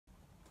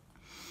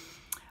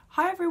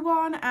Hi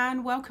everyone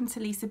and welcome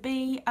to Lisa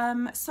B.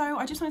 So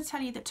I just want to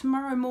tell you that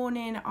tomorrow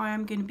morning I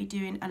am going to be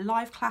doing a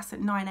live class at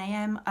 9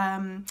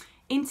 AM,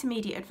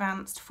 intermediate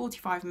advanced,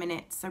 45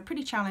 minutes, so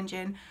pretty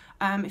challenging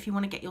if you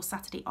want to get your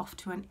Saturday off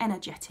to an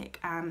energetic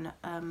and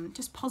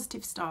just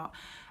positive start.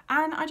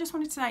 And I just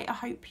wanted to say I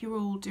hope you're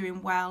all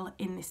doing well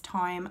in this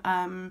time.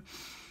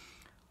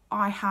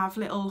 I have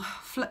little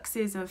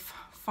fluxes of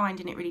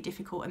finding it really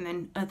difficult and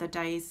then other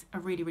days are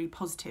really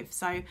positive.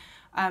 So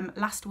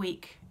last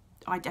week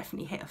I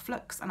definitely hit a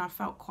flux and I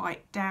felt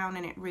quite down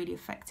and it really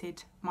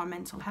affected my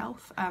mental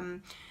health,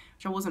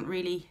 which I wasn't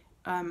really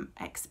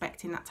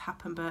expecting that to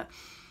happen, but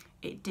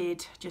it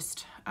did,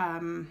 just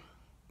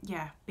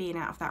yeah, being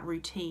out of that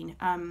routine.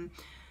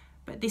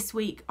 But this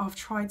week I've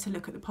tried to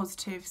look at the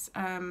positives.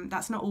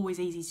 That's not always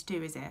easy to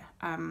do, is it?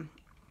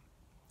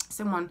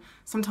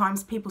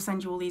 Sometimes people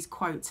send you all these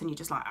quotes and you're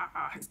just like,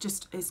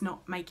 it's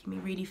not making me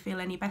really feel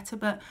any better.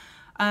 But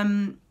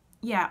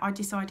yeah, I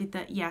decided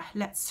that, yeah,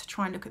 let's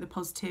try and look at the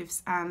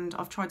positives, and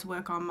I've tried to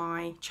work on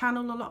my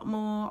channel a lot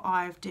more.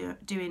 I've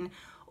doing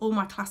all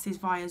my classes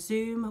via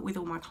Zoom with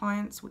all my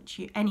clients,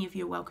 which any of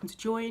you are welcome to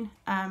join.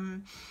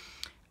 And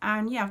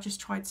yeah, I've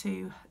just tried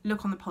to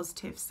look on the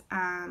positives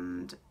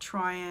and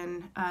try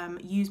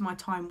and use my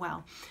time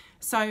well.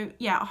 So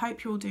yeah, I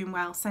hope you're all doing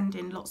well, send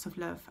in lots of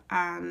love,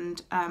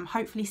 and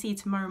hopefully see you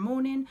tomorrow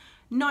morning,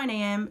 9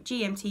 AM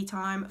GMT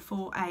time,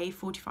 for a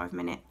 45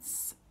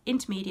 minutes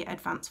intermediate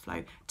advanced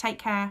flow. Take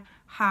care,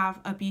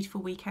 have a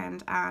beautiful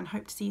weekend, and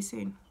hope to see you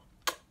soon.